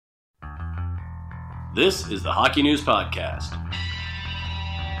This is the Hockey News Podcast.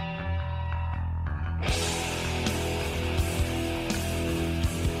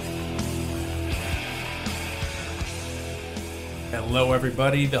 Hello,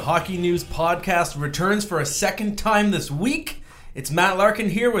 everybody. The Hockey News Podcast returns for a second time this week. It's Matt Larkin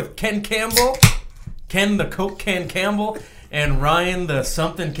here with Ken Campbell, Ken the Coke Can Campbell, and Ryan the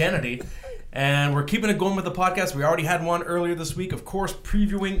Something Kennedy. And we're keeping it going with the podcast. We already had one earlier this week, of course,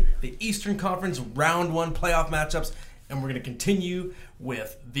 previewing the Eastern Conference Round 1 playoff matchups. And we're going to continue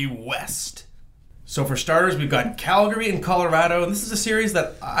with the West. So for starters, we've got Calgary and Colorado. And this is a series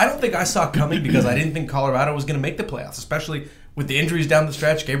that I don't think I saw coming because I didn't think Colorado was going to make the playoffs, especially with the injuries down the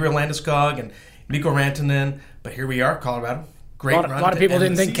stretch, Gabriel Landeskog and Mikko Rantanen. But here we are, Colorado. Great run. A lot of people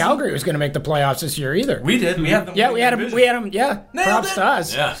didn't think Calgary was going to make the playoffs this year either. We did. We had them. Yeah, we had them. Yeah, props to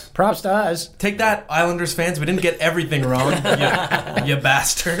us. Yeah. Props to us. Take that, Islanders fans. We didn't get everything wrong, you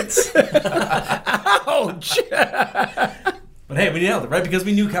bastards. Ouch. But hey, we nailed it, right? Because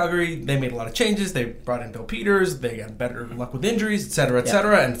we knew Calgary, they made a lot of changes. They brought in Bill Peters. They got better luck with injuries, et cetera, et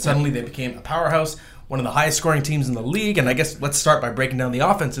cetera. And suddenly they became a powerhouse, one of the highest scoring teams in the league. And I guess let's start by breaking down the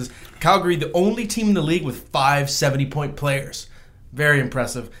offenses. Calgary, the only team in the league with 5 70-point players. Very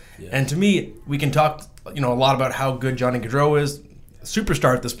impressive. Yeah. And to me, we can talk a lot about how good Johnny Gaudreau is, a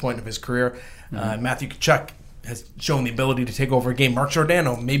superstar at this point of his career. Matthew Tkachuk has shown the ability to take over a game. Mark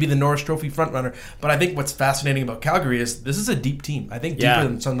Giordano, maybe the Norris Trophy frontrunner. But I think what's fascinating about Calgary is this is a deep team. I think deeper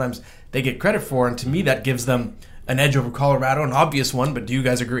than sometimes they get credit for. And to me, that gives them an edge over Colorado, an obvious one. But do you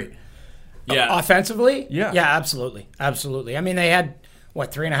guys agree? Yeah. Offensively? Yeah. Yeah, absolutely. Absolutely. I mean, they had,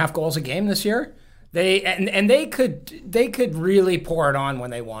 3.5 goals a game this year? They could really pour it on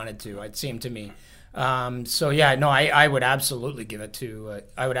when they wanted to, it seemed to me. I would absolutely give it to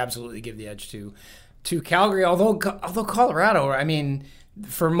I would absolutely give the edge to Calgary. Although Colorado, I mean,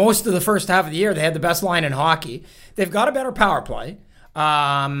 for most of the first half of the year, they had the best line in hockey. They've got a better power play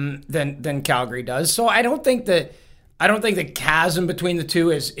than Calgary does. So I don't think the chasm between the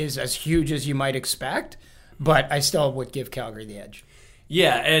two is as huge as you might expect. But I still would give Calgary the edge.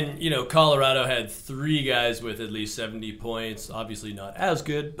 Yeah, and, Colorado had 3 guys with at least 70 points. Obviously not as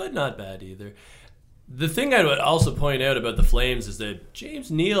good, but not bad either. The thing I would also point out about the Flames is that James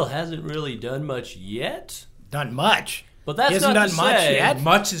Neal hasn't really done much yet. Done much? But that's he hasn't not done to much say, yet.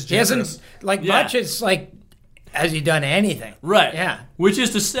 Much is generous. Much is has he done anything? Right. Yeah. Which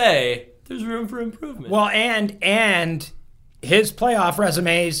is to say, there's room for improvement. Well, and his playoff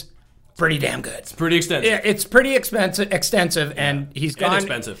resume's pretty damn good. It's pretty extensive. Yeah, it's pretty extensive, and he's gone. And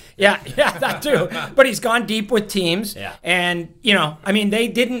expensive. Yeah, that too. But he's gone deep with teams. Yeah. And they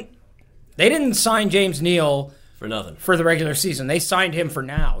didn't sign James Neal for nothing for the regular season. They signed him for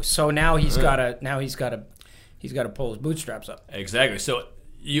now. So now he's got to pull his bootstraps up. Exactly. So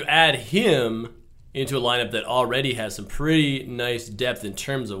you add him into a lineup that already has some pretty nice depth in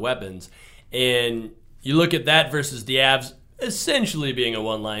terms of weapons, and you look at that versus the Avs essentially being a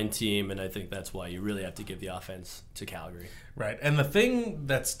one-line team, and I think that's why you really have to give the offense to Calgary. Right, and the thing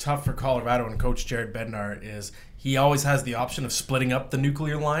that's tough for Colorado and Coach Jared Bednar is he always has the option of splitting up the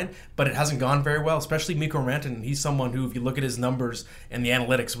nuclear line, but it hasn't gone very well, especially Mikko Rantanen. He's someone who, if you look at his numbers and the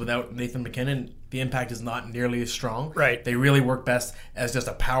analytics without Nathan MacKinnon, the impact is not nearly as strong. Right. They really work best as just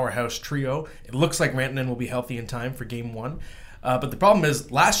a powerhouse trio. It looks like Rantanen will be healthy in time for Game 1. But the problem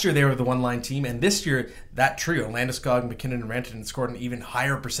is, last year they were the one-line team, and this year that trio, Landeskog, MacKinnon, and Rantanen, scored an even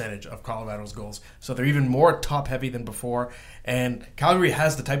higher percentage of Colorado's goals. So they're even more top-heavy than before. And Calgary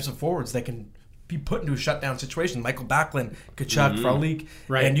has the types of forwards that can be put into a shutdown situation. Michael Backlund, Tkachuk, Frolic.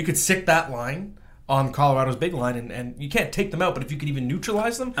 Right. And you could stick that line on Colorado's big line, and you can't take them out, but if you could even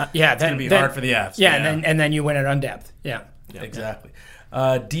neutralize them, it's going to be hard for the Avs. Yeah, and then you win it on depth. Yeah. Exactly.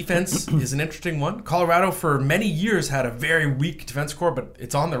 Defense is an interesting one. Colorado for many years had a very weak defense core, but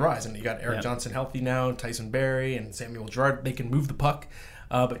it's on the rise. And you got Eric Johnson healthy now, Tyson Barrie, and Samuel Girard. They can move the puck.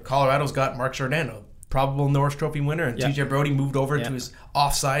 But Colorado's got Mark Giordano, probable Norris Trophy winner, and TJ Brody moved over to his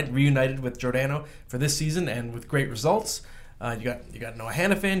offside, reunited with Giordano for this season, and with great results. You got Noah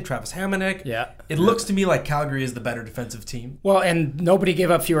Hannafin, Travis Hamonic. Yeah. It looks to me like Calgary is the better defensive team. Well, and nobody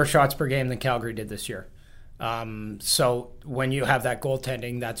gave up fewer shots per game than Calgary did this year. So when you have that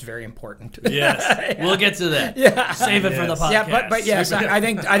goaltending, that's very important. Yes, we'll get to that. Yeah, save it for the podcast. Yeah, but yes, I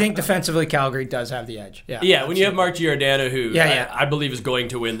think defensively Calgary does have the edge. Yeah. When you have Mark Giordano, who I believe is going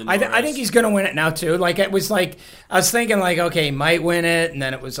to win the Norris. I think he's going to win it now too. It was I was thinking okay, he might win it, and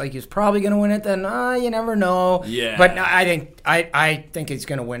then it was he's probably going to win it. Then you never know. Yeah, but I think he's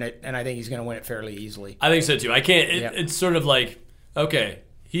going to win it, and I think he's going to win it fairly easily. I think so too. I can't. It's sort of okay.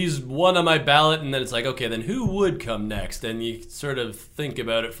 he's one on my ballot, and then it's like, okay, then who would come next? And you sort of think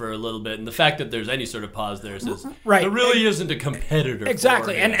about it for a little bit, and the fact that there's any sort of pause there says Right. there really isn't a competitor.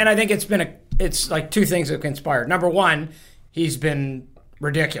 Exactly, for him. and I think it's like two things that have conspired. Number one, he's been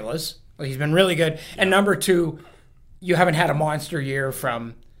ridiculous. Like, he's been really good, and number two, you haven't had a monster year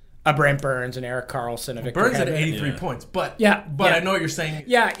from a Brent Burns and Eric Carlson and Victor Burns had Hedman. 83 points, but Yeah. I know what you're saying.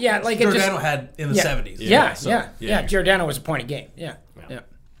 Yeah, like it Giordano just had in the yeah. 70s. Yeah. Giordano was a point a game. Yeah.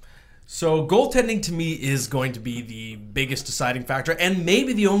 So goaltending to me is going to be the biggest deciding factor, and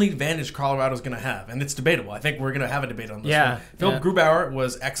maybe the only advantage Colorado's going to have, and it's debatable. I think we're going to have a debate on this Yeah, one. Philip yeah. Grubauer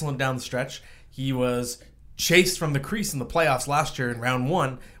was excellent down the stretch. He was chased from the crease in the playoffs last year in round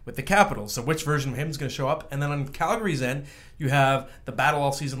one with the Capitals. So which version of him is going to show up? And then on Calgary's end, you have the battle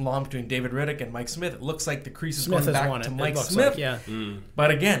all season long between David Riddick and Mike Smith. It looks like the crease is Smith going has back won to it. Mike It looks Smith. like, yeah. But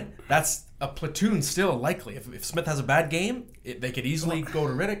again, that's a platoon still likely. If Smith has a bad game, they could easily go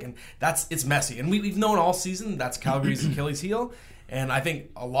to Riddick, and it's messy. And we've known all season that's Calgary's Achilles heel. And I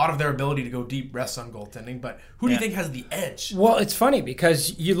think a lot of their ability to go deep rests on goaltending. But who do you think has the edge? Well, it's funny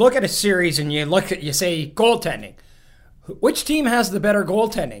because you look at a series and you say goaltending. Which team has the better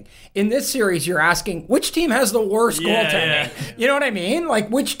goaltending? In this series, you're asking which team has the worst goaltending. Yeah. You know what I mean? Like,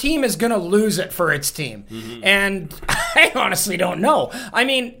 which team is going to lose it for its team? And I honestly don't know. I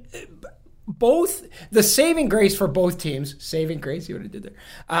mean, both the saving grace for both teams, saving grace, see what I did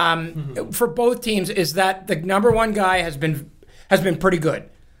there? For both teams is that the number one guy has been pretty good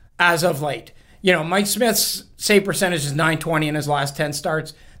as of late. You know, Mike Smith's save percentage is .920 in his last 10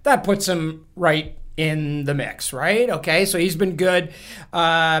 starts. That puts him right in the mix, right? Okay, so he's been good.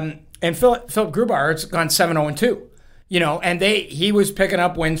 And Philip Grubauer's gone 7-0-2. You know, and he was picking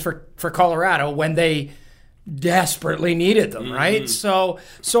up wins for Colorado when they desperately needed them, right? So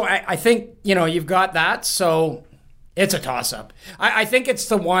I think, you know, you've got that. So it's a toss-up. I think it's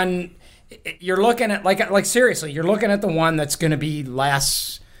the one you're looking at, like seriously, you're looking at the one that's going to be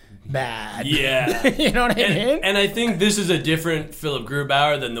less bad. Yeah. You know what I mean? And I think this is a different Philip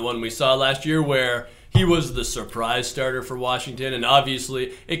Grubauer than the one we saw last year, where he was the surprise starter for Washington, and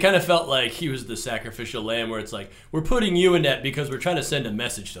obviously it kind of felt like he was the sacrificial lamb, where it's like, we're putting you in net because we're trying to send a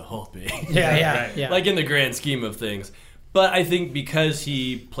message to Holtby. Yeah. Like in the grand scheme of things. But I think because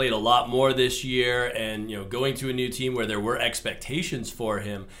he played a lot more this year, and you know, going to a new team where there were expectations for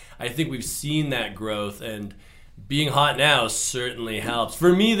him, I think we've seen that growth, and being hot now certainly helps.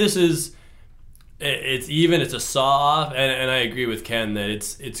 For me, it's a saw-off, and I agree with Ken that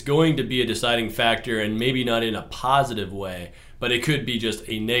it's going to be a deciding factor, and maybe not in a positive way, but it could be just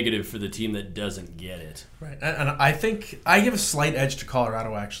a negative for the team that doesn't get it. Right, and I think I give a slight edge to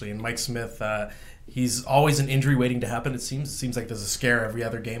Colorado, actually, and Mike Smith. He's always an injury waiting to happen, it seems. It seems like there's a scare every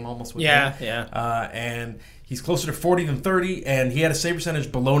other game almost with him. Yeah. And he's closer to 40 than 30, and he had a save percentage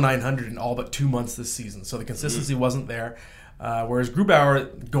below 900 in all but 2 months this season. So the consistency wasn't there. Whereas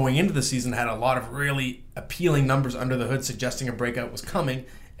Grubauer, going into the season, had a lot of really appealing numbers under the hood, suggesting a breakout was coming,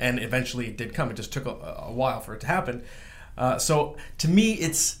 and eventually it did come. It just took a while for it to happen. So to me,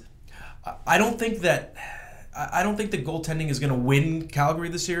 I don't think that goaltending is going to win Calgary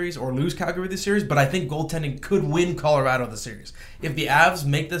the series or lose Calgary the series, but I think goaltending could win Colorado the series. If the Avs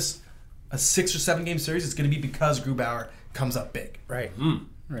make this a 6 or 7 game series, it's going to be because Grubauer comes up big. Right.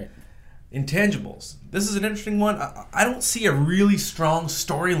 Right. Intangibles. This is an interesting one. I don't see a really strong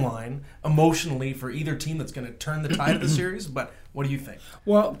storyline emotionally for either team that's going to turn the tide of the series, but what do you think?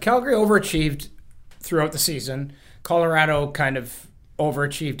 Well, Calgary overachieved throughout the season. Colorado kind of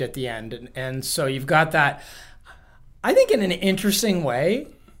overachieved at the end. And so you've got that, I think, in an interesting way.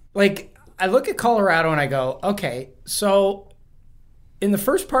 Like, I look at Colorado and I go, okay, so in the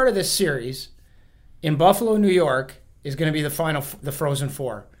first part of this series, in Buffalo, New York, is going to be the Frozen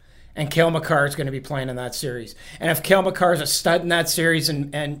Four. And Cale Makar is going to be playing in that series. And if Cale Makar is a stud in that series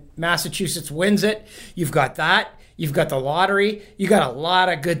and Massachusetts wins it, you've got that. You've got the lottery. You got a lot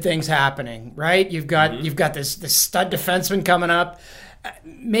of good things happening, right? You've got this stud defenseman coming up.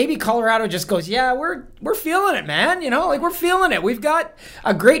 Maybe Colorado just goes, yeah, we're feeling it, man. You know, like, we're feeling it. We've got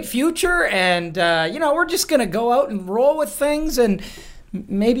a great future, and we're just going to go out and roll with things, and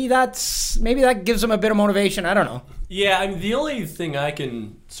maybe that gives them a bit of motivation. I don't know. Yeah, I mean, the only thing I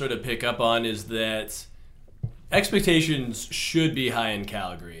can sort of pick up on is that expectations should be high in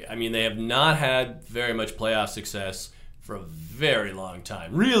Calgary. I mean, they have not had very much playoff success for a very long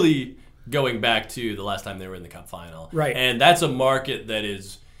time. Really, going back to the last time they were in the Cup final. Right. And that's a market that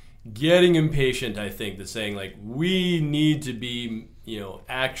is getting impatient, I think, that's saying, like, we need to be,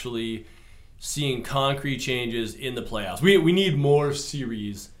 actually seeing concrete changes in the playoffs. We need more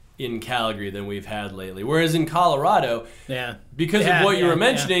series in Calgary than we've had lately. Whereas in Colorado, Yeah. because Yeah, of what you yeah, were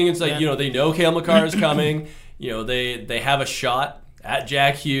mentioning, yeah, it's like, yeah. they know Cale Makar is coming. They have a shot at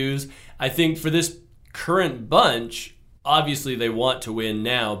Jack Hughes. I think for this current bunch, obviously they want to win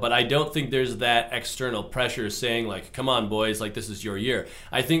now, but I don't think there's that external pressure saying like, come on boys, like this is your year.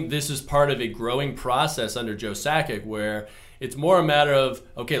 I think this is part of a growing process under Joe Sakic where it's more a matter of,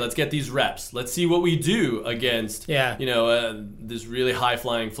 okay, let's get these reps. Let's see what we do against, this really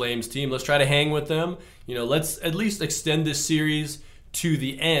high-flying Flames team. Let's try to hang with them. Let's at least extend this series to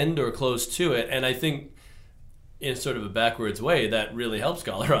the end or close to it. And I think in sort of a backwards way, that really helps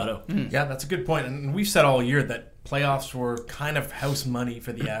Colorado. Yeah, that's a good point. And we've said all year that playoffs were kind of house money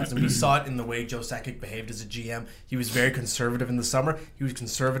for the Avs, and we saw it in the way Joe Sakic behaved as a GM. He was very conservative in the summer. He was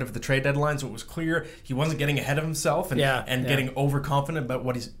conservative at the trade deadline, so it was clear he wasn't getting ahead of himself and getting overconfident about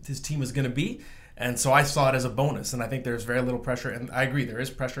what his team was going to be. And so I saw it as a bonus, and I think there's very little pressure. And I agree, there is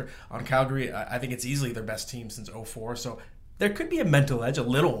pressure on Calgary. I think it's easily their best team since 2004, so there could be a mental edge, a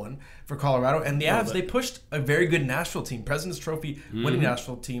little one, for Colorado. And the Avs, they pushed a very good Nashville team, President's Trophy winning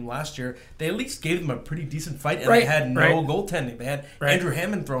Nashville team last year. They at least gave them a pretty decent fight, and they had no goaltending. They had Andrew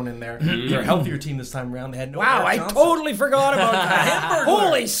Hammond thrown in there. They're a healthier team this time around. They had no Wow, Eric I Johnson. totally forgot about that.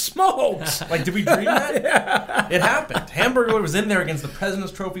 Holy smokes! Like, did we dream that? It happened. Hamburglar was in there against the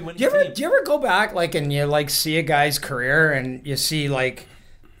President's Trophy winning team. Do you ever go back and you see a guy's career and you see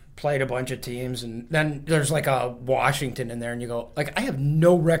played a bunch of teams and then there's a Washington in there and you go I have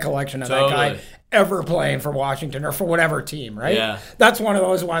no recollection of that guy ever playing for Washington or for whatever team, right? Yeah. That's one of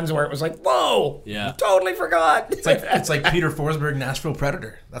those ones where it was whoa, totally forgot. It's like Peter Forsberg, Nashville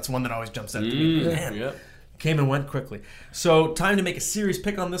Predator. That's one that always jumps out to me. Man, came and went quickly. So time to make a serious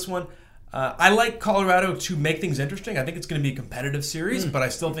pick on this one. I like Colorado to make things interesting. I think it's going to be a competitive series, but I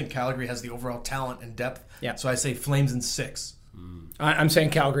still think Calgary has the overall talent and depth. Yeah. So I say Flames in 6. I'm saying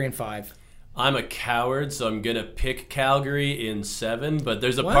Calgary in 5. I'm a coward, so I'm going to pick Calgary in 7, but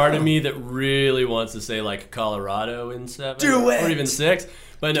there's a part of me that really wants to say Colorado in 7. Do it! Or even 6.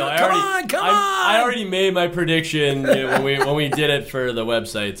 But no, Come on! I already made my prediction when we did it for the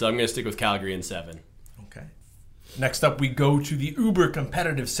website, so I'm going to stick with Calgary in 7. Okay. Next up, we go to the uber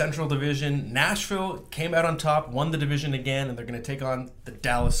competitive Central Division. Nashville came out on top, won the division again, and they're going to take on the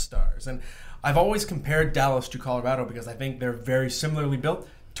Dallas Stars. And I've always compared Dallas to Colorado because I think they're very similarly built,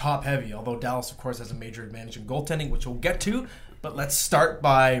 top heavy, although Dallas, of course, has a major advantage in goaltending, which we'll get to. But let's start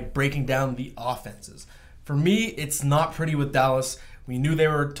by breaking down the offenses. For me, it's not pretty with Dallas. We knew they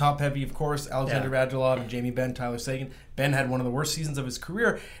were top heavy, of course. Alexander Radulov and Jamie Benn, Tyler Seguin. Benn had one of the worst seasons of his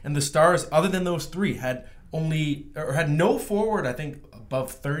career, and the Stars, other than those three, had no forward, I think,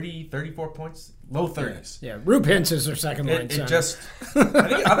 above 30, 34 points. Low 30s. Yeah, Rupe Hintz is their second line center.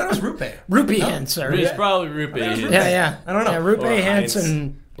 I thought it was Rupe. Rupe Hintz. It's probably Rupe. Yeah. I don't know. Yeah, Rupe Or Hintz Heinz.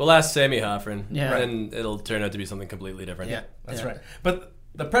 and... We'll ask Sammy Hoffren, Yeah. and it'll turn out to be something completely different. Yeah. That's right. But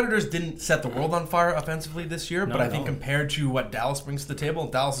the Predators didn't set the world on fire offensively this year, but I think compared to what Dallas brings to the table,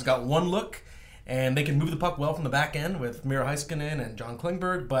 Dallas has got one look, and they can move the puck well from the back end with Miro Heiskanen and John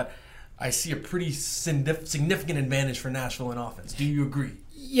Klingberg, but I see a pretty significant advantage for Nashville in offense. Do you agree?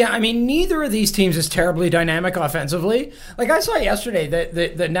 Yeah, I mean, neither of these teams is terribly dynamic offensively. I saw yesterday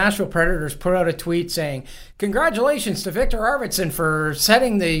that the Nashville Predators put out a tweet saying, congratulations to Victor Arvidsson for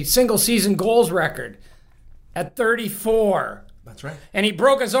setting the single-season goals record at 34. That's right. And he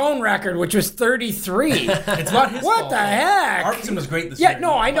broke his own record, which was 33. It's not his What fault. the heck? Arvidsson was great this year. Yeah,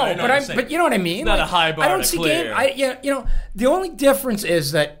 no, I know, but you know what I mean. Not a high bar I don't to see clear. the only difference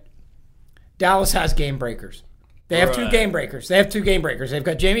is that Dallas has game breakers. They have two game breakers. They've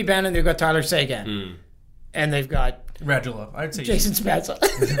got Jamie Benn and they've got Tyler Seguin. And they've got Radulov. I'd say Jason Spezza.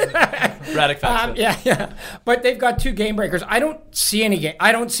 Radek Faksa. Yeah. But they've got two game breakers. I don't see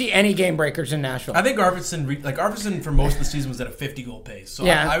any game breakers in Nashville. I think Arvidsson for most of the season was at a 50-goal pace. So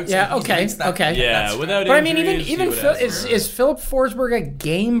I would say okay. Yeah, without But I mean, injuries, even is Philip Forsberg a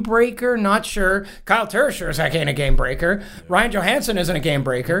game breaker? Not sure. Kyle Turris is ain't a game breaker. Ryan Johansson isn't a game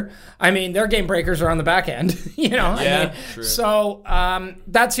breaker. I mean, their game breakers are on the back end. True. So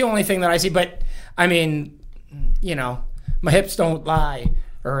that's the only thing that I see. But I mean, my hips don't lie,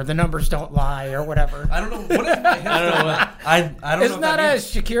 or the numbers don't lie, or whatever. I don't know. What is my I don't know what. I don't know. Isn't that a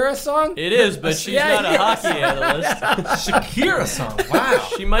Shakira song? It is, but she's not a hockey analyst. Shakira song. Wow.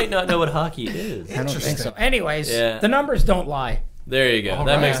 She might not know what hockey is. I don't think so. Anyways, Yeah. the numbers don't lie. There you go. All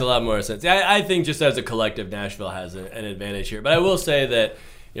that right. makes a lot more sense. I think just as a collective, Nashville has an advantage here. But I will say that,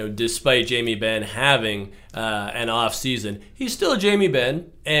 despite Jamie Benn having an off season, he's still Jamie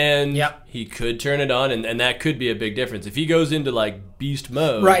Benn, and he could turn it on, and that could be a big difference. If he goes into beast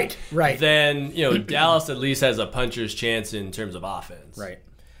mode, Right. then Dallas at least has a puncher's chance in terms of offense. Right.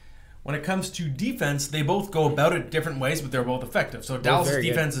 When it comes to defense, they both go about it different ways, but they're both effective. So Dallas' very good.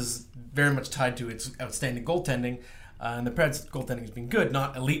 defense is very much tied to its outstanding goaltending, and the Preds' goaltending has been good,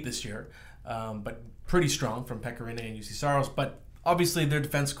 not elite this year, but pretty strong from Pekka Rinne and Jussi Saros. But obviously their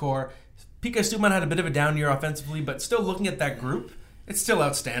defense core, Pekka Subban had a bit of a down year offensively, but still looking at that group, it's still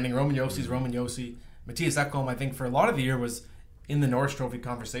outstanding. Roman Jossi's Roman Josi. Matthias Ekholm, I think, for a lot of the year was in the Norris Trophy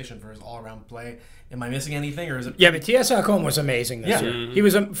conversation for his all-around play. Am I missing anything, or is it? Yeah, but Matthias Ekholm was amazing this year. He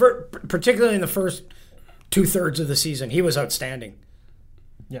was, particularly in the first 2/3 of the season, he was outstanding.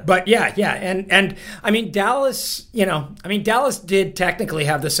 Yeah. But and I mean Dallas, Dallas did technically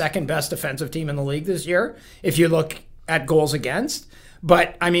have the second best defensive team in the league this year if you look at goals against.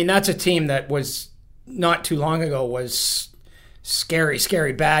 But I mean that's a team that was not too long ago was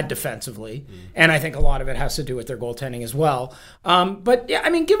scary bad defensively, and I think a lot of it has to do with their goaltending as well. But yeah,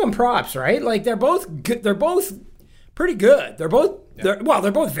 I mean give them props, right? Like they're both good. They're both pretty good. They're both they're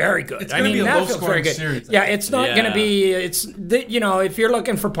both very good. It's going to be a Nashville's low-scoring series. Yeah, it's not going to be. Yeah. If you're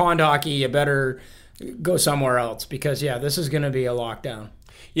looking for pond hockey, you better go somewhere else because this is going to be a lockdown.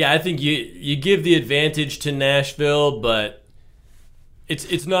 Yeah, I think you give the advantage to Nashville, but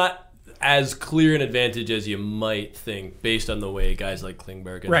it's not as clear an advantage as you might think based on the way guys like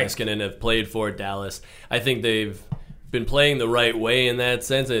Klingberg and Heiskanen have played for Dallas. I think they've been playing the right way in that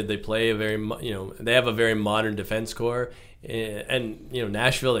sense. They play they have a very modern defense core, and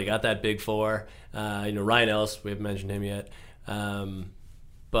Nashville, they got that big four. Ryan Ellis, we haven't mentioned him yet,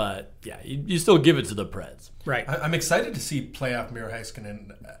 but yeah, you still give it to the Preds. Right. I'm excited to see playoff Miro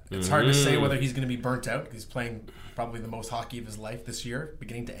Heiskanen. It's hard to say whether he's going to be burnt out. He's playing probably the most hockey of his life this year,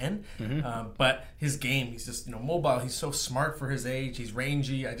 beginning to end. But his game, he's just mobile. He's so smart for his age. He's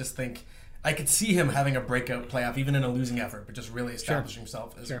rangy. I just think I could see him having a breakout playoff, even in a losing effort, but just really establishing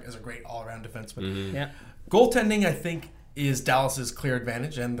himself as a great all-around defenseman. Yeah. Goaltending, I think, is Dallas's clear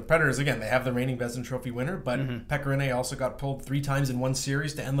advantage, and the Predators, again, they have the reigning Vezina Trophy winner, but Pekka Rinne also got pulled 3 times in one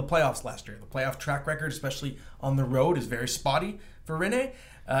series to end the playoffs last year. The playoff track record, especially on the road, is very spotty for Rinne,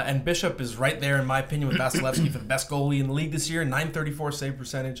 and Bishop is right there, in my opinion, with Vasilevsky for the best goalie in the league this year, .934 save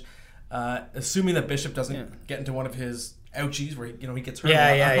percentage. Assuming that Bishop doesn't get into one of his ouchies where he gets hurt.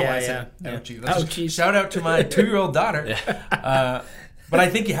 Ouchie. Ouchies. Shout out to my 2-year-old daughter. But I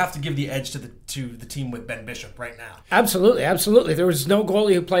think you have to give the edge to the team with Ben Bishop right now. Absolutely. There was no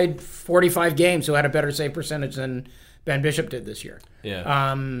goalie who played 45 games who had a better save percentage than Ben Bishop did this year. Yeah.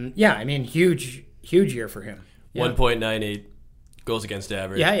 I mean, huge year for him. Yeah. 1.98 goals against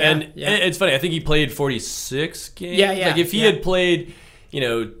average. Yeah. And it's funny. I think he played 46 games. Yeah. Like if he had played,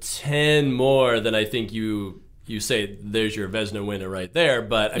 10 more, then I think you say there's your Vezina winner right there.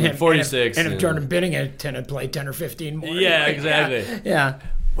 But I mean, 46. And if Jordan Binnington had played 10 or 15 more. Yeah, exactly. Yeah.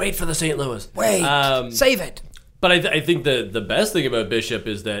 Wait for the St. Louis. Save it. But I think the best thing about Bishop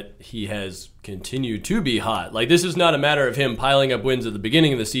is that he has continued to be hot. Like, this is not a matter of him piling up wins at the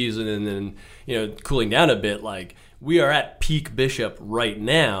beginning of the season and then, cooling down a bit. Like, we are at peak Bishop right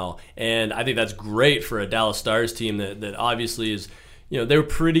now, and I think that's great for a Dallas Stars team that obviously is, they were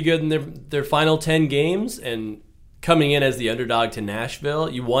pretty good in their final 10 games, and coming in as the underdog to Nashville,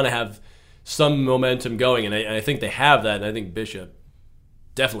 you want to have some momentum going, and I think they have that, and I think Bishop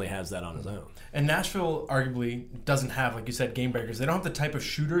definitely has that on his own. And Nashville arguably doesn't have, like you said, game breakers. They don't have the type of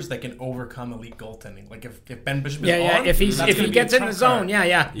shooters that can overcome elite goaltending. Like if Ben Bishop is on, if he gets in the zone,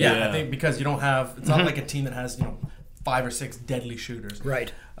 yeah. I think because you don't have, it's not like a team that has 5 or 6 deadly shooters.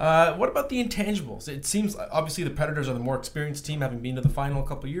 Right. What about the intangibles? It seems obviously the Predators are the more experienced team, having been to the final a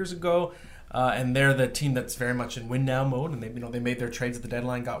couple of years ago, and they're the team that's very much in win now mode. And they made their trades at the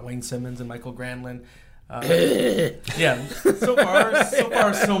deadline, got Wayne Simmons and Michael Granlund. So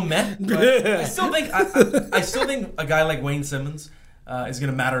far so meh. But I still think a guy like Wayne Simmons is going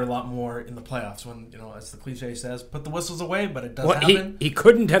to matter a lot more in the playoffs when, as the cliche says, put the whistles away, but it does happen. He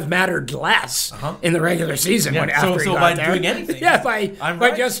couldn't have mattered less in the regular season after he got by there. Doing anything. Yeah,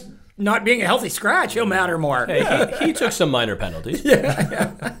 by just not being a healthy scratch, he'll matter more. Hey, he took some minor penalties.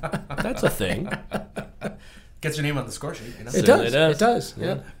 Yeah. That's a thing. Gets your name on the score sheet. It does.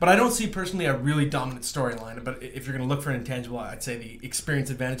 Yeah. But I don't see personally a really dominant storyline. But if you're going to look for an intangible, I'd say the experience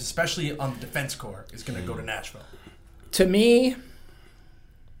advantage, especially on the defense core, is going to go to Nashville. To me,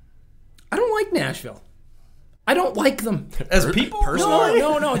 I don't like Nashville. I don't like them as people. Personally?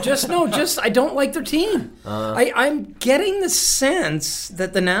 No. Just I don't like their team. I'm getting the sense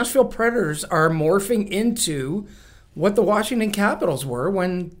that the Nashville Predators are morphing into what the Washington Capitals were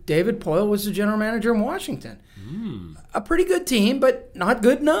when David Poile was the general manager in Washington. A pretty good team, but not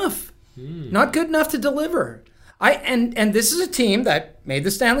good enough. Not good enough to deliver. And this is a team that made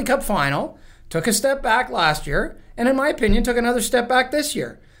the Stanley Cup final, took a step back last year, and in my opinion, took another step back this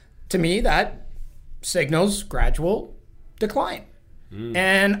year. to me, that signals gradual decline.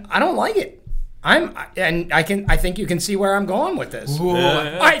 And I don't like it. I think you can see where I'm going with this. Ooh,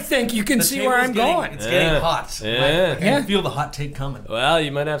 I think you can the see table's where I'm getting- going. It's getting hot. Yeah. I can feel the hot take coming. Well,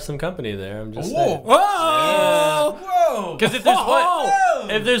 you might have some company there. I'm just saying. Whoa! Whoa! Because if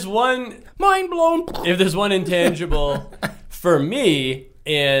Mind blown. there's one intangible for me,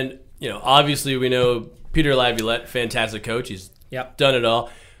 and obviously we know Peter Laviolette, fantastic coach. He's Yep. done it all.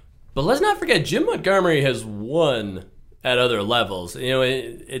 But let's not forget, Jim Montgomery has won at other levels.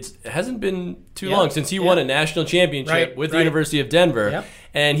 It hasn't been too long since he won a national championship with the University of Denver. Yep.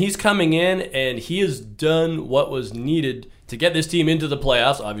 And he's coming in, and he has done what was needed to get this team into the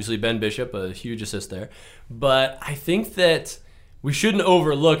playoffs. Obviously, Ben Bishop, a huge assist there. But I think that we shouldn't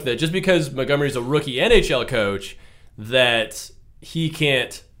overlook that just because Montgomery's a rookie NHL coach, that he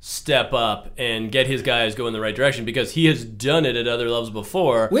can't step up and get his guys go in the right direction, because he has done it at other levels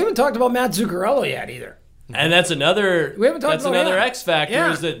before. We haven't talked about Matt Zuccarello yet either. And that's another We haven't talked about another him. X factor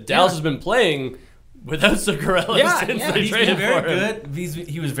Yeah. is that Dallas has been playing without Zuccarello since they He's traded been very for him. good.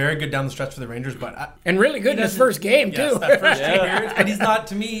 He was very good down the stretch for the Rangers, but And really good in his first game, yes, too. that first period. And he's not,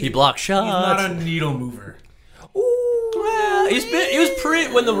 to me, He blocked he's not shots. a needle mover. Well, he was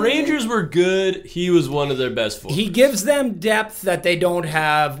pretty. When the Rangers were good, he was one of their best forwards. He gives them depth that they don't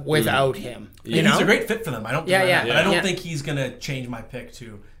have without him. You know? He's a great fit for them. I don't. Yeah, deny yeah, that, but I don't yeah. think he's gonna change my pick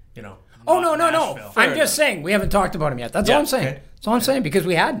to Oh, no. Nashville. I'm just saying, we haven't talked about him yet. That's all I'm saying. okay. That's all I'm saying, because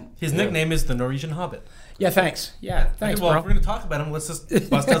we hadn't. His nickname is the Norwegian Hobbit. Yeah, thanks. Yeah, thanks, Well, bro. if we're gonna talk about him, let's just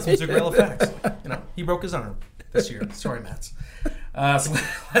bust out some Zuccarello facts. He broke his arm this year. Sorry, Mats. So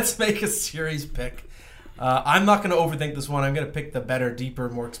let's make a series pick. I'm not going to overthink this one. I'm going to pick the better, deeper,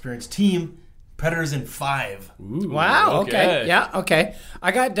 more experienced team. Predators in 5. Wow. Okay. Yeah. Okay.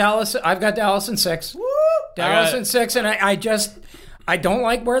 I've got Dallas in 6. Dallas in 6, and I don't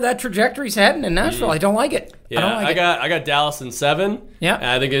like where that trajectory's heading in Nashville. I don't like it. Yeah, I don't like it. I got Dallas in 7. Yeah. And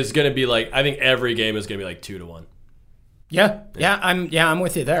I think it's going to be I think every game is going to be 2-1. Yeah. I'm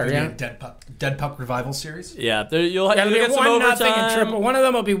with you there. Yeah. Dead puck revival series. Yeah, you'll It'll be get some 1-0 overtime. in triple. One of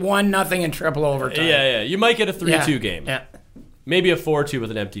them will be 1-0 in triple overtime. Yeah. You might get a 3-2 Yeah. game. Yeah. Maybe a 4-2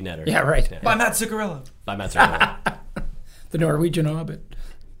 with an empty netter. Yeah. Right. By Matt Zuccarello. By Matt Zuccarello. The Norwegian Hobbit.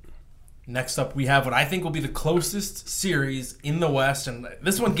 Next up, we have what I think will be the closest series in the West, and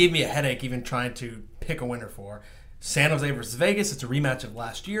this one gave me a headache even trying to pick a winner for. San Jose versus Vegas. It's a rematch of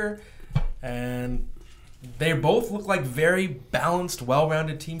last year, and they both look like very balanced,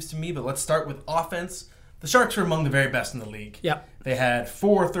 well-rounded teams to me. But let's start with offense. The Sharks are among the very best in the league. Yep. They had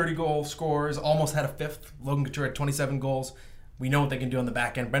 4 30-goal scorers, almost had a fifth. Logan Couture had 27 goals. We know what they can do on the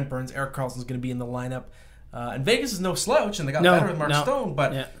back end. Brent Burns, Erik Karlsson's going to be in the lineup. And Vegas is no slouch, and they got better with Mark Stone.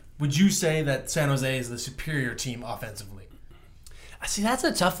 But would you say that San Jose is the superior team offensively? See, that's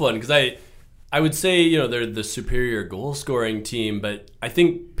a tough one, because I would say, they're the superior goal-scoring team, but I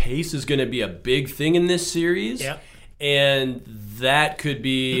think pace is going to be a big thing in this series. Yeah. And that could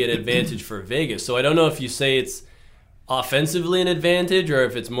be an advantage for Vegas. So I don't know if you say it's offensively an advantage or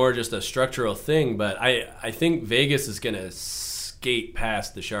if it's more just a structural thing, but I think Vegas is going to skate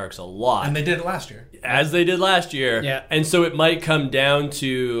past the Sharks a lot. And they did it last year. As they did last year. Yeah. And so it might come down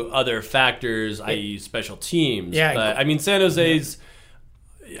to other factors, i.e. special teams. Yeah. But, I mean, San Jose's...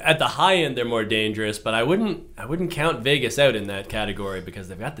 At the high end, they're more dangerous, but I wouldn't count Vegas out in that category because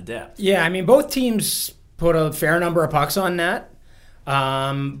they've got the depth. Yeah, I mean, both teams put a fair number of pucks on net.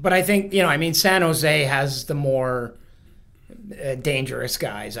 But I think, San Jose has the more dangerous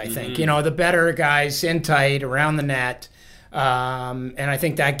guys, I think. The better guys in tight, around the net. And I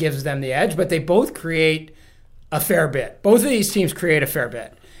think that gives them the edge. But they both create a fair bit. Both of these teams create a fair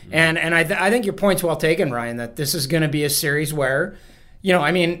bit. And I think your point's well taken, Ryan, that this is going to be a series where...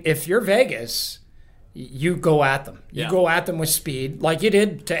 if you're Vegas, you go at them. You go at them with speed, like you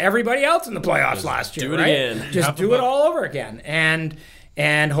did to everybody else in the playoffs last year. Do it right? again. Just do it all over again,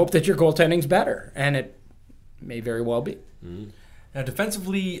 and hope that your goaltending's better, and it may very well be. Now,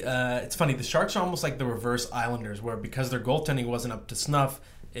 defensively, it's funny. The Sharks are almost like the reverse Islanders, where because their goaltending wasn't up to snuff,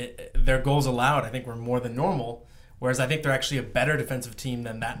 their goals allowed, I think, were more than normal. Whereas I think they're actually a better defensive team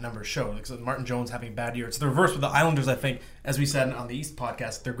than that number showed. Like, so Martin Jones having a bad year. It's the reverse with the Islanders, I think, as we said on the East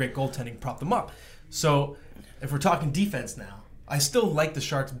podcast, their great goaltending propped them up. So if we're talking defense now, I still like the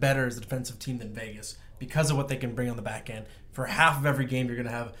Sharks better as a defensive team than Vegas because of what they can bring on the back end. For half of every game, you're going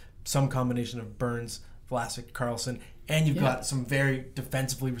to have some combination of Burns, Vlasic, Karlsson, and you've got some very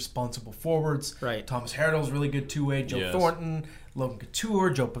defensively responsible forwards. Right. Thomas Hertel's really good two-way. Joe Thornton, Logan Couture,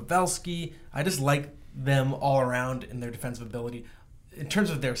 Joe Pavelski. I just like them all around in their defensive ability in terms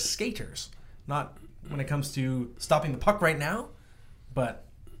of their skaters, not when it comes to stopping the puck right now, but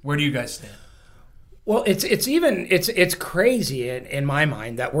Where do you guys stand? Well, it's crazy in my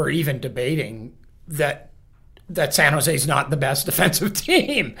mind that we're even debating that San Jose's not the best defensive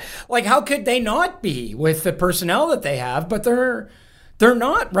team. Like, how could they not be with the personnel that they have? But they're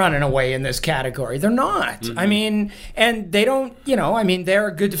not running away in this category. They're not. I mean, and they don't. They're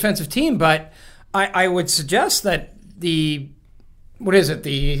a good defensive team, but I would suggest that the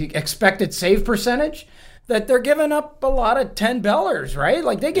expected save percentage, that they're giving up a lot of 10-bellers, right?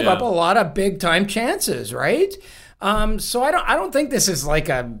 Like, they give up a lot of big time chances, right? So I don't think this is like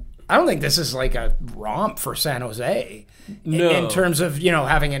a romp for San Jose in terms of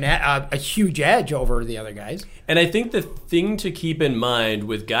having a huge edge over the other guys. And I think the thing to keep in mind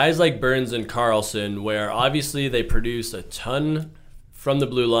with guys like Burns and Karlsson, where obviously they produce a ton from the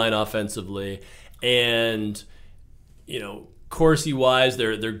blue line offensively, and Corsi-wise,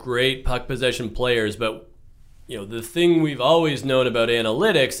 they're great puck possession players, but the thing we've always known about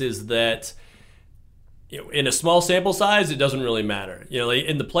analytics is that in a small sample size, it doesn't really matter. Like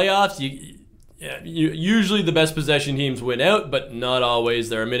in the playoffs, usually the best possession teams win out, but not always.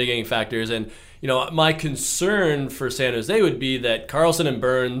 There are mitigating factors, and my concern for San Jose would be that Karlsson and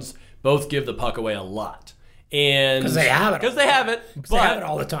Burns both give the puck away a lot. And because they have it. They have it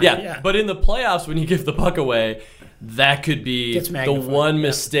all the time. Yeah. But in the playoffs, when you give the puck away, that could be the one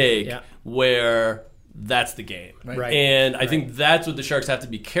mistake where that's the game. Right. And I think that's what the Sharks have to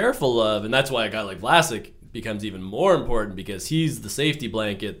be careful of, and that's why a guy like Vlasic becomes even more important, because he's the safety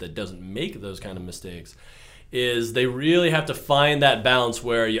blanket that doesn't make those kind of mistakes. Is they really have to find that balance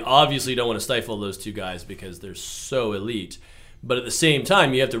where you obviously don't want to stifle those two guys because they're so elite. But at the same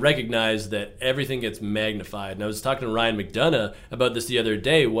time, you have to recognize that everything gets magnified. And I was talking to Ryan McDonough about this the other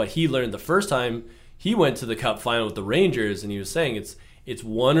day, what he learned the first time he went to the Cup final with the Rangers, and he was saying it's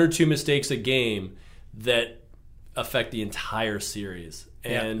one or two mistakes a game that affect the entire series.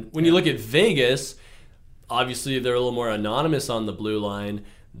 And when you look at Vegas, obviously they're a little more anonymous on the blue line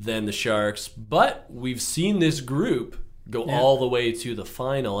than the Sharks, but we've seen this group go all the way to the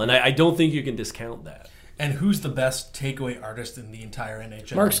final, and I don't think you can discount that. And who's the best takeaway artist in the entire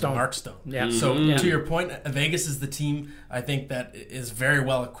NHL? Mark Stone. Yeah. So to your point, Vegas is the team I think that is very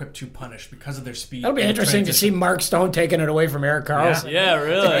well equipped to punish because of their speed. It'll be interesting to see Mark Stone taking it away from Erik Karlsson. Yeah,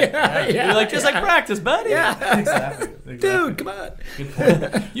 really. You're like, just like practice, buddy. Yeah. Exactly. Dude, come on. Good point.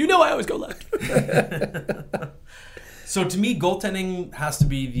 I always go left. So to me, goaltending has to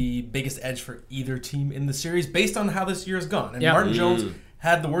be the biggest edge for either team in the series based on how this year has gone. And Martin Jones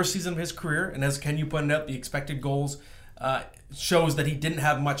had the worst season of his career, and as Ken, you pointed out, the expected goals shows that he didn't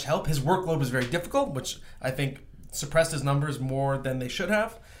have much help. His workload was very difficult, which I think suppressed his numbers more than they should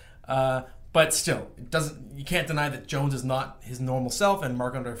have. But still, you can't deny that Jones is not his normal self, and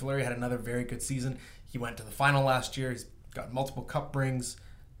Marc-Andre Fleury had another very good season. He went to the final last year. He's got multiple cup rings.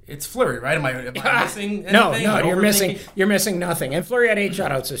 It's Fleury, right? Am I missing anything? No, you're missing nothing. And Fleury had 8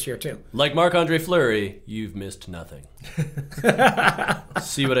 shutouts this year too. Like Marc-Andre Fleury, you've missed nothing.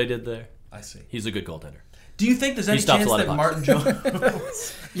 See what I did there? I see. He's a good goaltender. Do you think there's any chance that Martin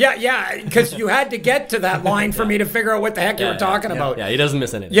Jones... Yeah, because you had to get to that line for me to figure out what the heck you were talking about. Yeah, he doesn't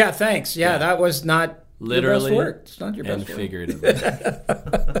miss anything. Yeah, thanks. Yeah, that was not literally your best work. It's not your best and work. figuratively.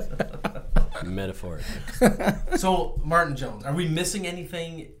 Metaphorically. So, Martin Jones, are we missing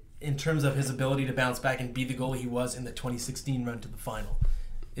anything in terms of his ability to bounce back and be the goalie he was in the 2016 run to the final?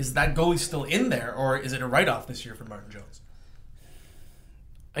 Is that goalie still in there, or is it a write-off this year for Martin Jones?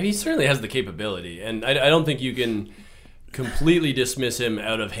 I mean, he certainly has the capability, and I don't think you can completely dismiss him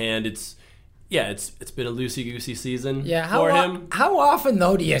out of hand. It's been a loosey-goosey season for him. How often,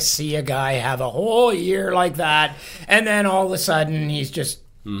 though, do you see a guy have a whole year like that, and then all of a sudden he just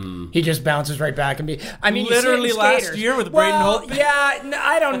bounces right back and literally last year with Braden Holtby? Yeah,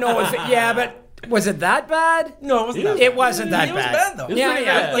 I don't know if but was it that bad? No, it wasn't that bad. It wasn't that bad. It was bad, though.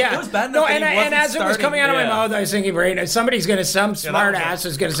 Yeah. It was bad No, enough that he and as it was coming out of my Yeah. mouth, I was thinking, Braden, some smart ass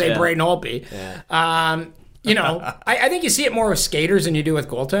is going to say Braden Holtby. Yeah. I think you see it more with skaters than you do with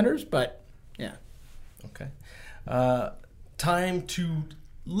goaltenders, but yeah. Okay. Time to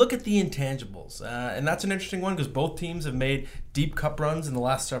look at the intangibles. And that's an interesting one because both teams have made deep cup runs in the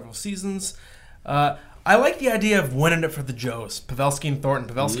last several seasons. I like the idea of winning it for the Joes, Pavelski and Thornton.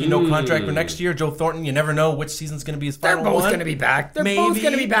 Pavelski, no contract for next year. Joe Thornton, you never know which season's going to be his final They're both one. going to be back. They're Maybe, both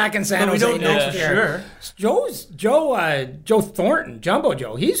going to be back in San but we Jose don't know next for year. sure. Joe Thornton, Jumbo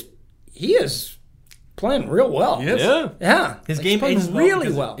Joe, he is playing real well. He is. Yeah. His He's game playing ages really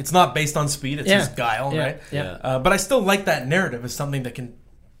because well. It's not based on speed. It's his guile, right? Yeah. But I still like that narrative as something that can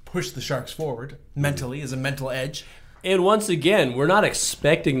push the Sharks forward mentally, as a mental edge. And once again, we're not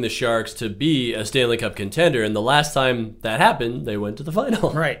expecting the Sharks to be a Stanley Cup contender. And the last time that happened, they went to the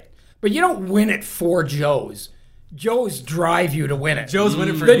final. Right. But you don't win it for Joes. Joes drive you to win it. Joes win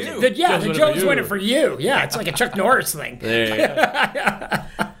it for you. The Joes win it for you. Yeah, it's like a Chuck Norris thing. There you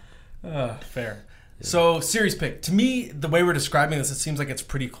go. Fair. So, series pick. To me, the way we're describing this, it seems like it's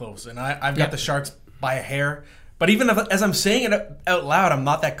pretty close. And I've got the Sharks by a hair. But even as I'm saying it out loud, I'm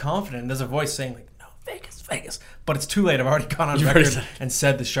not that confident. There's a voice saying, like, no, Vegas. But it's too late. I've already gone on record and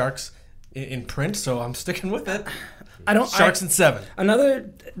said the Sharks in print, so I'm sticking with it. Sharks in 7.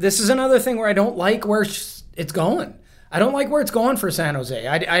 This is another thing where I don't like where it's going. I don't like where it's going for San Jose.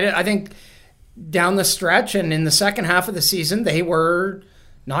 I think down the stretch and in the second half of the season, they were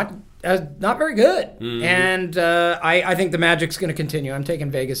not very good. Mm-hmm. And I think the Magic's going to continue. I'm taking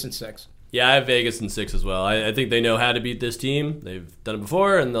Vegas in 6. Yeah, I have Vegas in 6 as well. I think they know how to beat this team. They've done it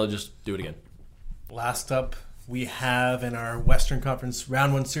before, and they'll just do it again. Last up, we have in our Western Conference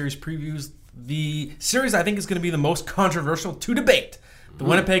Round 1 series previews, the series I think is going to be the most controversial to debate. The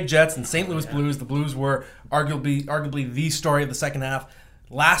Winnipeg Jets and St. Louis Blues. The Blues were arguably the story of the second half.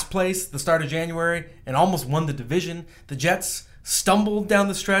 Last place, the start of January, and almost won the division. The Jets stumbled down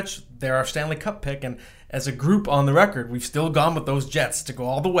the stretch. They're our Stanley Cup pick, and as a group on the record, we've still gone with those Jets to go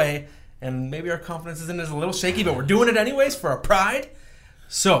all the way. And maybe our confidence isn't as a little shaky, but we're doing it anyways for our pride.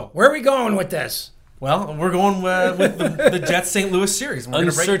 So, where are we going with this? Well, we're going with the Jets-St. Louis series. We're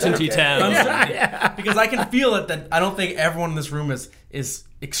Uncertainty town. Yeah. Because I can feel it that I don't think everyone in this room is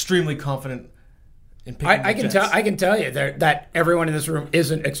extremely confident in picking the Jets. I can tell you that everyone in this room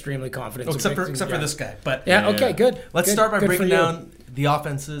isn't extremely confident. Except for this guy. But okay, good. Let's start by breaking down the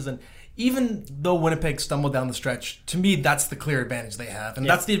offenses. And even though Winnipeg stumbled down the stretch, to me, that's the clear advantage they have. And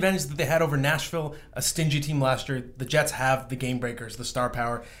that's the advantage that they had over Nashville, a stingy team last year. The Jets have the game breakers, the star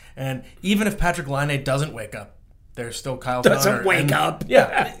power. And even if Patrick Laine doesn't wake up, there's still Kyle Connor. Doesn't wake up.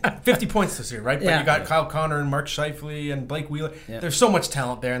 Yeah, 50 points this year, right? But Yeah. you got Kyle Connor and Mark Scheifele and Blake Wheeler. Yeah. There's so much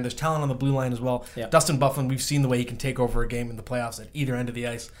talent there, and there's talent on the blue line as well. Yeah. Dustin Byfuglien, we've seen the way he can take over a game in the playoffs at either end of the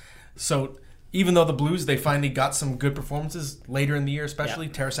ice. So even though the Blues, they finally got some good performances later in the year, especially.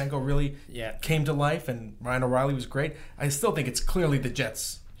 Yeah. Tarasenko really came to life, and Ryan O'Reilly was great. I still think it's clearly the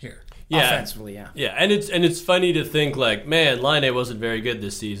Jets here. Offensively, yeah. Yeah, and it's funny to think, like, man, Laine wasn't very good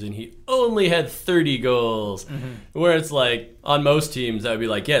this season. He only had 30 goals. Mm-hmm. Where it's like, on most teams, I would be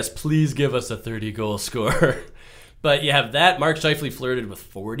like, yes, please give us a 30-goal scorer. But you have that. Mark Scheifele flirted with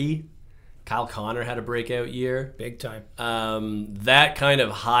 40. Kyle Connor had a breakout year. Big time. That kind of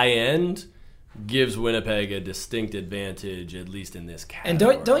high end gives Winnipeg a distinct advantage, at least in this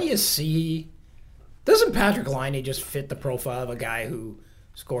category. And don't you see, doesn't Patrick Laine just fit the profile of a guy who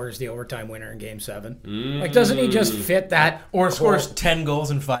scores the overtime winner in Game 7? Like, doesn't he just fit that? Or scores 10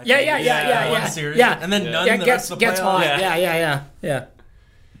 goals in 5 games. Yeah. Series, yeah. And then none the rest of the gets playoffs. hot. Yeah.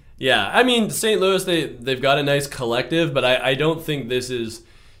 Yeah, I mean, St. Louis, they've got a nice collective, but I don't think this is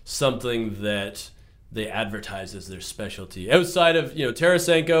something that they advertise as their specialty. Outside of,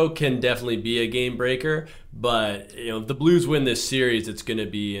 Tarasenko can definitely be a game breaker, but, if the Blues win this series, it's going to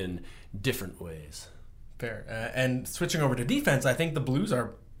be in different ways. Fair. And switching over to defense, I think the Blues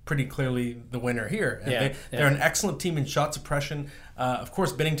are pretty clearly the winner here. And they're an excellent team in shot suppression. Of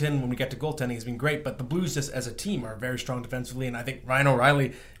course, Binnington, when we get to goaltending, has been great, but the Blues just as a team are very strong defensively, and I think Ryan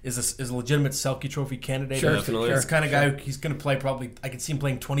O'Reilly is a legitimate Selke Trophy candidate. Sure, definitely. He's the kind of guy he's going to play probably, I could see him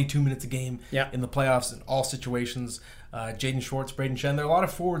playing 22 minutes a game in the playoffs in all situations. Jaden Schwartz, Braden Shen, there are a lot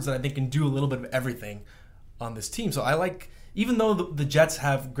of forwards that I think can do a little bit of everything on this team. So I like, even though the Jets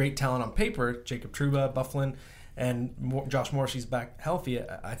have great talent on paper, Jacob Trouba, Byfuglien, and Josh Morrissey's back healthy,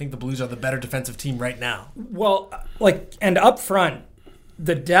 I think the Blues are the better defensive team right now. Well, and up front,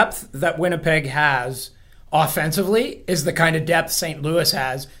 the depth that Winnipeg has offensively is the kind of depth St. Louis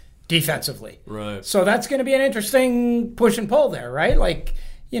has defensively. Right. So that's going to be an interesting push and pull there, right? Like,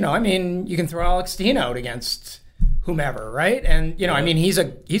 you can throw Alex Steen out against whomever, right? And he's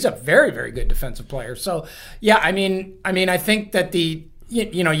a very, very good defensive player. So I think that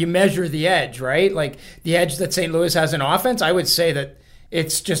you measure the edge, right? Like the edge that St. Louis has in offense, I would say that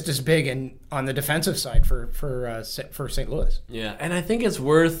it's just as big on the defensive side for St. Louis. Yeah, and I think it's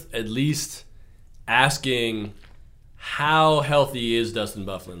worth at least asking how healthy is Dustin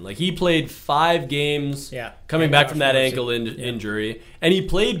Byfuglien. Like, he played 5 games coming back from that ankle injury, and he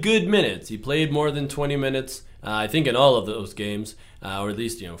played good minutes. He played more than 20 minutes, I think, in all of those games, or at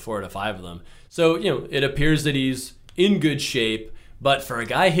least 4 out of 5 of them. So, it appears that he's in good shape, but for a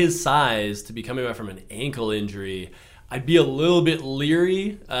guy his size to be coming back from an ankle injury, I'd be a little bit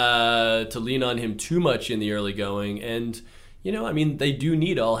leery to lean on him too much in the early going. And, you know, I mean, they do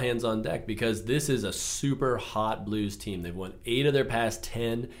need all hands on deck because this is a super hot Blues team. They've won 8 of their past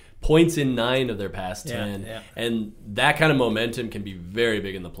 10, points in 9 of their past 10, and that kind of momentum can be very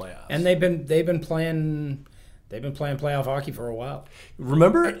big in the playoffs. And they've been playing playoff hockey for a while.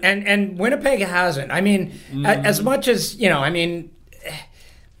 Remember? And Winnipeg hasn't. I mean, as much as, you know, I mean,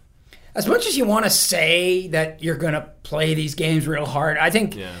 as much as you want to say that you're going to play these games real hard, I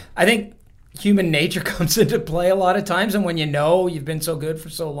think human nature comes into play a lot of times, and when you know you've been so good for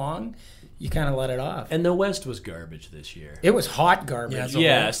so long, you kind of let it off. And the West was garbage this year. It was hot garbage.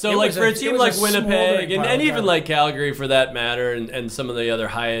 So like for a team like Winnipeg and even like Calgary for that matter, and some of the other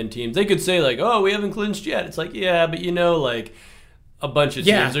high-end teams, they could say like, oh, we haven't clinched yet. It's like, yeah, but you know, like a bunch of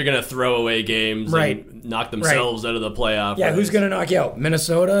teams are going to throw away games and knock themselves out of the playoff. Yeah, race. Who's going to knock you out?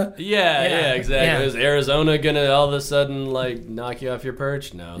 Minnesota? Yeah, exactly. Is Arizona going to all of a sudden like knock you off your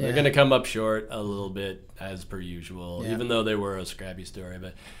perch? No, they're going to come up short a little bit as per usual, even though they were a scrappy story.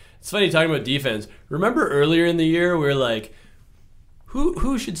 But it's funny talking about defense. Remember earlier in the year we were like,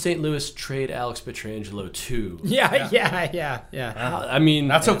 who should St. Louis trade Alex Pietrangelo to? Yeah. I mean,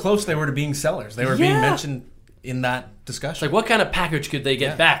 not so close they were to being sellers. They were being mentioned in that discussion. It's like, what kind of package could they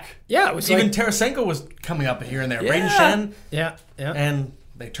get back? Yeah, it was even Tarasenko was coming up here and there. Braden Shen. Yeah. And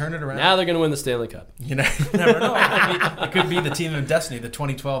they turned it around. Now they're going to win the Stanley Cup. You never know. It could be the team of destiny, the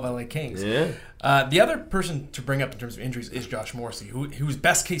 2012 LA Kings. Yeah. The other person to bring up in terms of injuries is Josh Morrissey, whose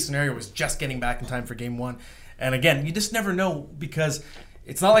best case scenario was just getting back in time for Game 1. And again, you just never know because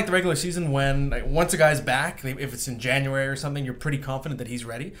it's not like the regular season when once a guy's back, if it's in January or something, you're pretty confident that he's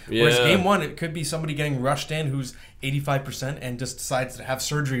ready. Yeah. Whereas Game 1, it could be somebody getting rushed in who's 85% and just decides to have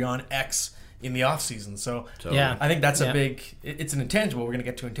surgery on X in the offseason. So I think that's a big – it's an intangible. We're going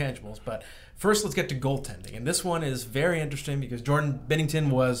to get to intangibles. But first, let's get to goaltending. And this one is very interesting because Jordan Binnington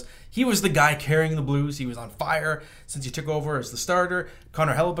was the guy carrying the Blues. He was on fire since he took over as the starter.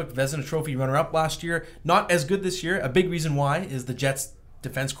 Connor Hellebuyck, Vezina Trophy runner-up last year. Not as good this year. A big reason why is the Jets'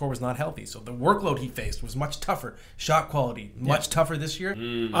 defense core was not healthy. So the workload he faced was much tougher. Shot quality, much tougher this year.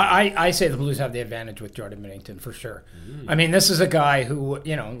 I say the Blues have the advantage with Jordan Binnington for sure. I mean, this is a guy who,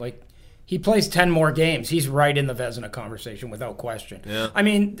 you know, like, he plays 10 more games. He's right in the Vezina conversation without question. Yeah. I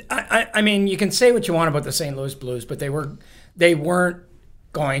mean, you can say what you want about the St. Louis Blues, but they weren't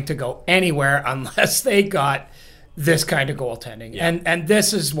going to go anywhere unless they got this kind of goaltending. Yeah. And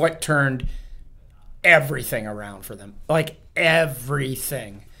this is what turned everything around for them. Like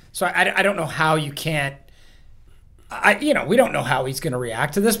everything. So I don't know how you can't. We don't know how he's going to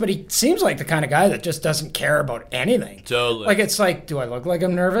react to this, but he seems like the kind of guy that just doesn't care about anything. Totally. Like, it's like, do I look like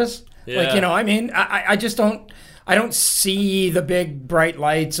I'm nervous? Yeah. Like, I mean, I just don't. I don't see the big bright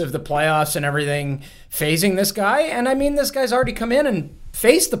lights of the playoffs and everything phasing this guy. And I mean, this guy's already come in and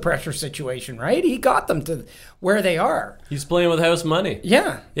faced the pressure situation, right? He got them to where they are. He's playing with house money.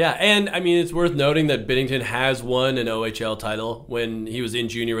 Yeah. Yeah, and I mean, it's worth noting that Binnington has won an OHL title when he was in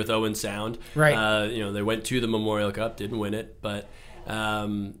junior with Owen Sound. Right. They went to the Memorial Cup, didn't win it, but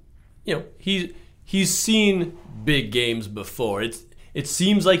he's seen big games before. It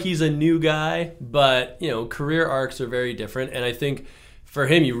seems like he's a new guy, but career arcs are very different, and I think for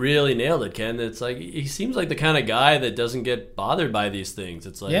him, you really nailed it, Ken. It's like he seems like the kind of guy that doesn't get bothered by these things.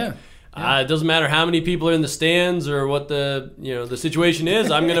 It's like, it doesn't matter how many people are in the stands or what the situation is.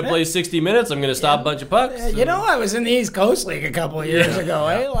 I'm going to play 60 minutes. I'm going to stop a bunch of pucks. I was in the East Coast League a couple of years ago.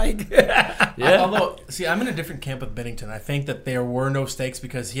 Although, see, I'm in a different camp with Binnington. I think that there were no stakes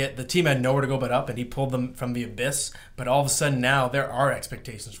because the team had nowhere to go but up, and he pulled them from the abyss. But all of a sudden now there are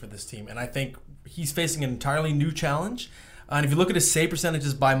expectations for this team, and I think he's facing an entirely new challenge. And if you look at his save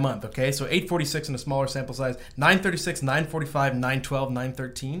percentages by month, okay, so 846 in a smaller sample size, 936, 945, 912,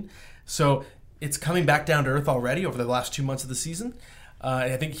 913. So it's coming back down to earth already over the last 2 months of the season.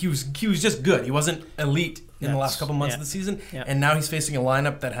 I think he was just good. He wasn't elite in the last couple months of the season. Yeah. And now he's facing a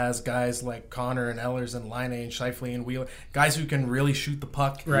lineup that has guys like Connor and Ehlers and Laine and Scheifele and Wheeler, guys who can really shoot the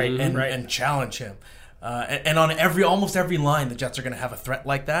puck and challenge him. And on almost every line, the Jets are going to have a threat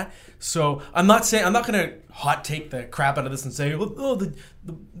like that. So I'm not going to hot take the crap out of this and say, the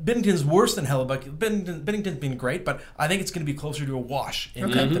Binnington's worse than Hellebuyck. Binnington's been great, but I think it's going to be closer to a wash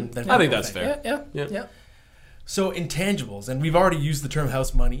than I think that's fair. Yeah. So intangibles, and we've already used the term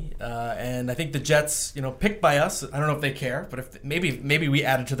house money, and I think the Jets, picked by us. I don't know if they care, but if maybe we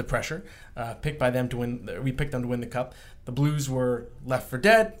added to the pressure. Picked by them to win. We picked them to win the cup. The Blues were left for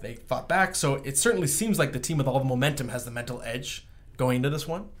dead. They fought back. So it certainly seems like the team with all the momentum has the mental edge going into this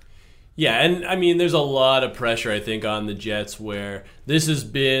one. Yeah, and I mean, there's a lot of pressure, I think, on the Jets where it's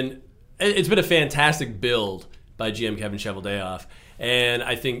been a fantastic build by GM Kevin Cheveldayoff. And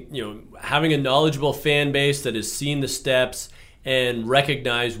I think, having a knowledgeable fan base that has seen the steps and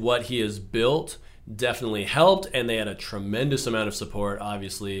recognized what he has built definitely helped. And they had a tremendous amount of support,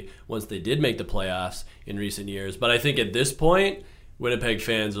 obviously, once they did make the playoffs in recent years. But I think at this point, Winnipeg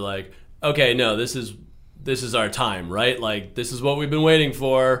fans are like, okay, no, this is our time, right? Like, this is what we've been waiting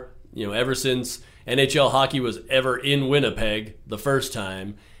for, ever since NHL hockey was ever in Winnipeg the first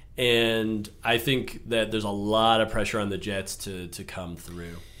time. And I think that there's a lot of pressure on the Jets to come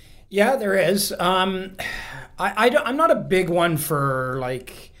through. Yeah, there is. I'm not a big one for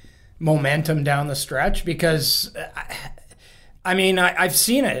like momentum down the stretch because, I've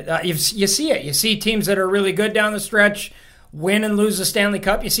seen it. You see it. You see teams that are really good down the stretch win and lose the Stanley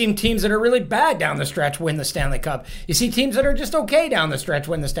Cup. You see teams that are really bad down the stretch win the Stanley Cup. You see teams that are just okay down the stretch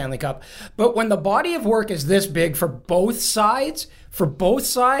win the Stanley Cup. But when the body of work is this big for both sides,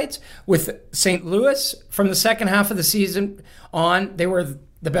 with St. Louis from the second half of the season on, they were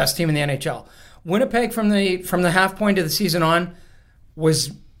the best team in the NHL. Winnipeg from the half point of the season on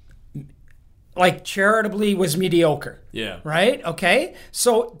was like charitably was mediocre. Yeah. Right? Okay?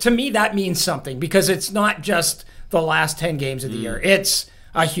 So to me that means something because it's not just the last 10 games of the year. It's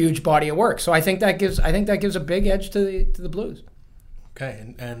a huge body of work. So I think that gives a big edge to the Blues.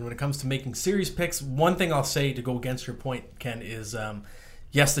 Okay, and when it comes to making series picks, one thing I'll say to go against your point, Ken, is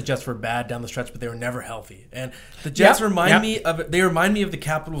yes, the Jets were bad down the stretch, but they were never healthy. And the Jets remind me of the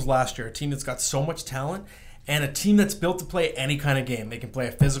Capitals last year, a team that's got so much talent and a team that's built to play any kind of game. They can play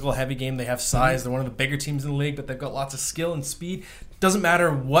a physical, heavy game. They have size. They're one of the bigger teams in the league, but they've got lots of skill and speed. Doesn't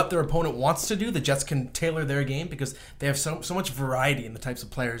matter what their opponent wants to do, the Jets can tailor their game because they have so much variety in the types of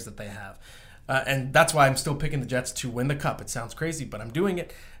players that they have. And that's why I'm still picking the Jets to win the Cup. It sounds crazy, but I'm doing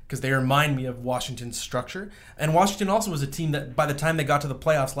it because they remind me of Washington's structure. And Washington also was a team that by the time they got to the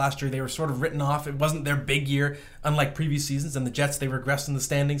playoffs last year, they were sort of written off. It wasn't their big year, unlike previous seasons. And the Jets, they regressed in the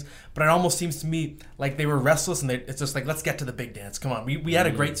standings. But it almost seems to me like they were restless, and it's just like, let's get to the big dance. Come on. We had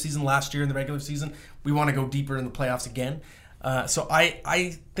a great season last year in the regular season. We want to go deeper in the playoffs again. So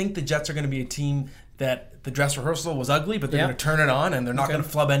I think the Jets are going to be a team that the dress rehearsal was ugly, but they're going to turn it on, and they're not going to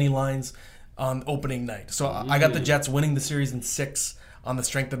flub any lines on opening night. So I got the Jets winning the series in 6 on the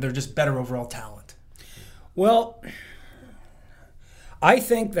strength that they're just better overall talent. Well, I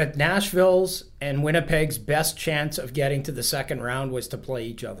think that Nashville's and Winnipeg's best chance of getting to the second round was to play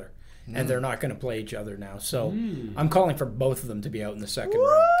each other. And they're not going to play each other now. So I'm calling for both of them to be out in the second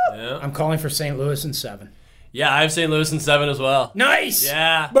round. Yeah. I'm calling for St. Louis in 7. Yeah, I have St. Louis in 7 as well. Nice!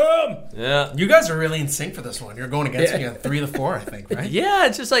 Yeah. Boom! Yeah. You guys are really in sync for this one. You're going against me on 3 of the 4, I think, right? Yeah,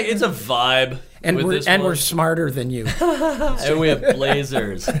 it's just like, it's a vibe. And with we're smarter than you. And we have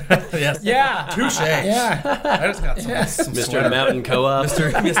Blazers. Yes. Yeah. Touche. Yeah. I just got some Mr. sweater. Mountain Co-op.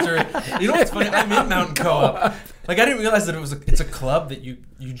 Mr. You know what's funny? I'm in Mountain Co-op. Like, I didn't realize that it's a club that you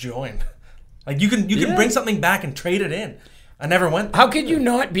join. Like, you can bring something back and trade it in. I never went. How could you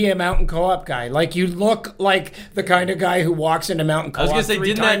not be a Mountain Co-op guy? Like, you look like the kind of guy who walks into Mountain Co-op I was going to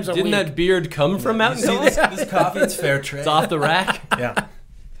say, didn't that beard come from Mountain See, Co-op? this coffee, it's fair trade. It's off the rack. Yeah.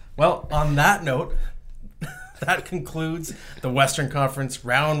 Well, on that note, that concludes the Western Conference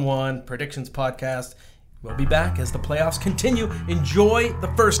Round 1 Predictions Podcast. We'll be back as the playoffs continue. Enjoy the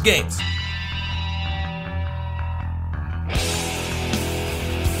first games.